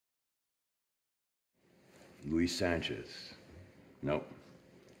Luis Sanchez. Nope.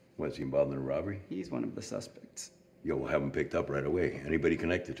 Was he involved in a robbery? He's one of the suspects. Yo, we'll have him picked up right away. Anybody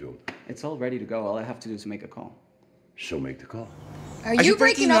connected to him? It's all ready to go. All I have to do is make a call. So make the call. Are you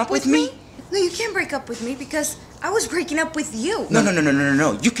breaking up with me? No, you can't break up with me because I was breaking up with you.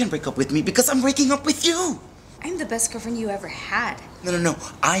 No. You can break up with me because I'm breaking up with you. I'm the best girlfriend you ever had. No.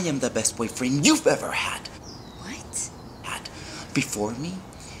 I am the best boyfriend you've ever had. What? Before me,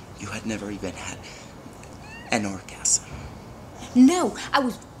 you had never even had an orgasm. No, I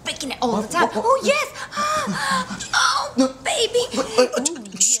was faking it all the time. Oh, yes. Oh, No. baby. Oh,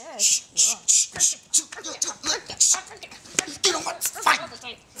 yes. You know what? It's fine.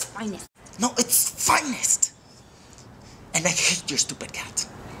 It's finest. No, it's finest. And I hate your stupid cat.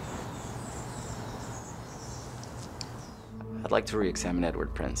 I'd like to re-examine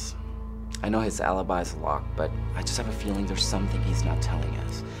Edward Prince. I know his alibi is locked, but I just have a feeling there's something he's not telling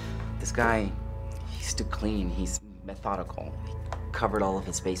us. This guy, he's too clean, he's methodical. He covered all of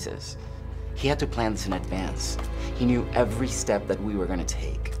his bases. He had to plan this in advance. He knew every step that we were gonna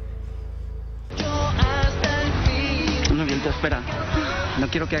take. No, Viento, espera. No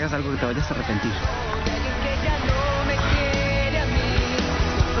quiero que hagas algo que te vayas a arrepentir.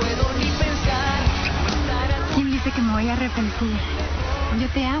 ¿Quién dice que me voy a arrepentir? Yo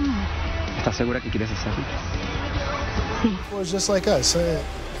te amo. ¿Estás segura que quieres hacerlo? Sí. Well, it's just like us.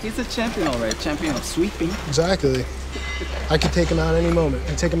 He's a champion, all right. Champion of sweeping. Exactly. I could take him out any moment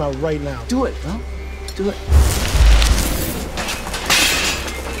and take him out right now. Do it, no? Do it.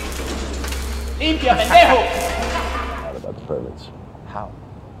 ¡Limpia, pendejo! Not about the permits. How?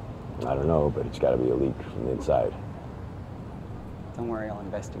 I don't know, but it's got to be a leak from the inside. Don't worry, I'll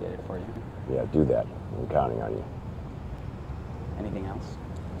investigate it for you. Yeah, do that. I'm counting on you. Anything else?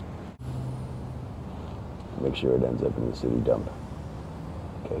 Make sure it ends up in the city dump.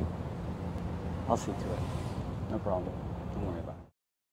 Okay? I'll see to it. No problem. Don't worry about it.